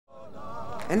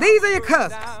And these are your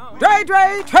cousins. Dre,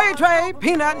 Trey,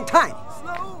 Peanut, and Tiny.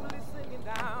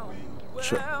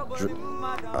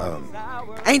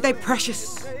 Ain't they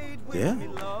precious? Yeah,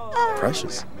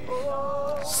 precious.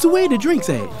 So where the drinks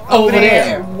at? Over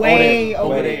there. Way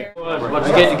over there. Let's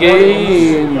get the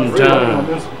game time.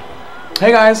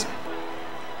 Hey guys,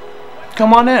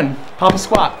 come on in. Pop a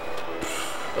squat.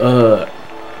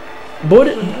 Boy,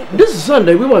 this is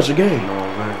Sunday. We watch the game.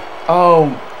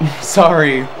 Oh,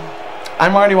 sorry.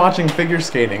 I'm already watching figure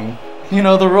skating. You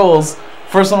know the rules.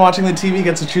 First one watching the TV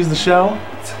gets to choose the show.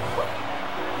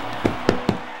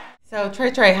 So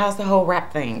Trey, how's the whole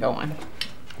rap thing going?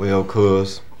 Well,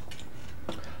 cuz,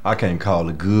 I can't call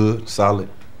it good, solid,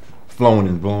 flowing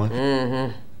and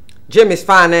blowing. Jimmy's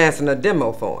financing a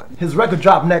demo for him. His record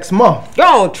drop next month.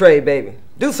 Go on, Trey, baby.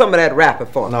 Do some of that rapping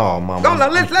for me. No, mama. Go on,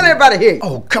 let everybody hear you.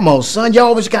 Oh, come on, son. You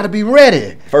always gotta be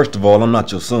ready. First of all, I'm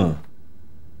not your son.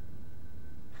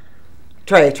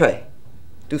 Trey,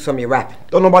 do some of your rapping.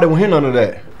 Don't nobody want to hear none of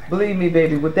that. Believe me,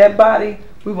 baby, with that body,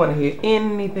 we want to hear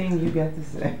anything you got to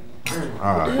say.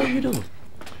 What the hell you doing?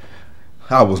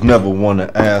 I was never one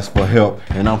to ask for help,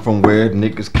 and I'm from where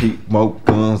niggas keep more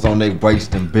guns on their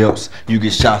waist and belts. You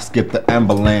get shot, skip the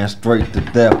ambulance straight to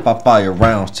death. I fire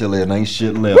rounds till it ain't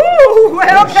shit left. Woo,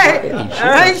 well, okay.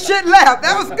 There ain't shit left.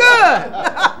 That was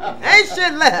good. Ain't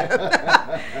shit left.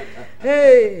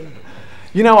 Hey.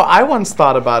 You know, I once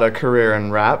thought about a career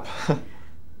in rap.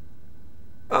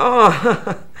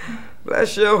 Oh,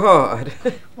 bless your heart.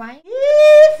 Why? He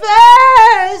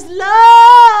first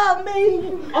loved me.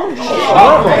 Mama!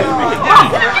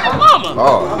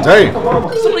 Oh, damn.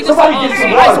 Somebody get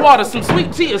some ice water, some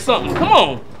sweet tea or something. Come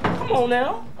on. Come on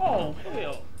now. Oh,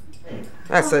 hell.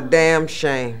 That's a damn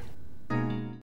shame.